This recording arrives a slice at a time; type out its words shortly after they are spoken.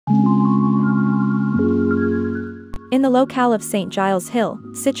In the locale of St Giles Hill,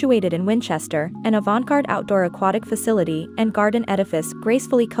 situated in Winchester, an avant-garde outdoor aquatic facility and garden edifice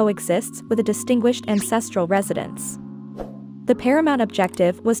gracefully coexists with a distinguished ancestral residence. The paramount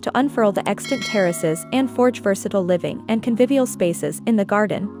objective was to unfurl the extant terraces and forge versatile living and convivial spaces in the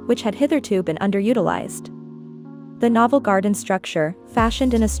garden, which had hitherto been underutilized. The novel garden structure,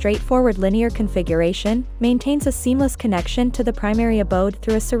 fashioned in a straightforward linear configuration, maintains a seamless connection to the primary abode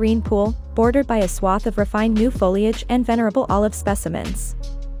through a serene pool, bordered by a swath of refined new foliage and venerable olive specimens.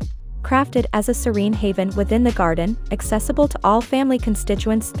 Crafted as a serene haven within the garden, accessible to all family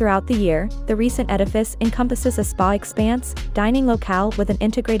constituents throughout the year, the recent edifice encompasses a spa expanse, dining locale with an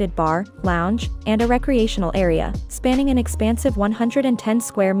integrated bar, lounge, and a recreational area, spanning an expansive 110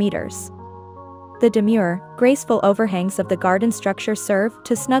 square meters. The demure, graceful overhangs of the garden structure serve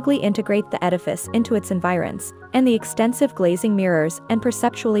to snugly integrate the edifice into its environs, and the extensive glazing mirrors and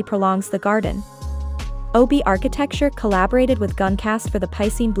perceptually prolongs the garden. OB Architecture collaborated with Guncast for the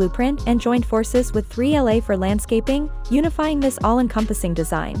Piscine blueprint and joined forces with 3LA for landscaping, unifying this all-encompassing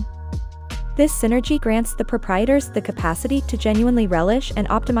design. This synergy grants the proprietors the capacity to genuinely relish and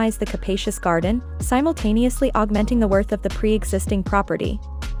optimize the capacious garden, simultaneously augmenting the worth of the pre-existing property.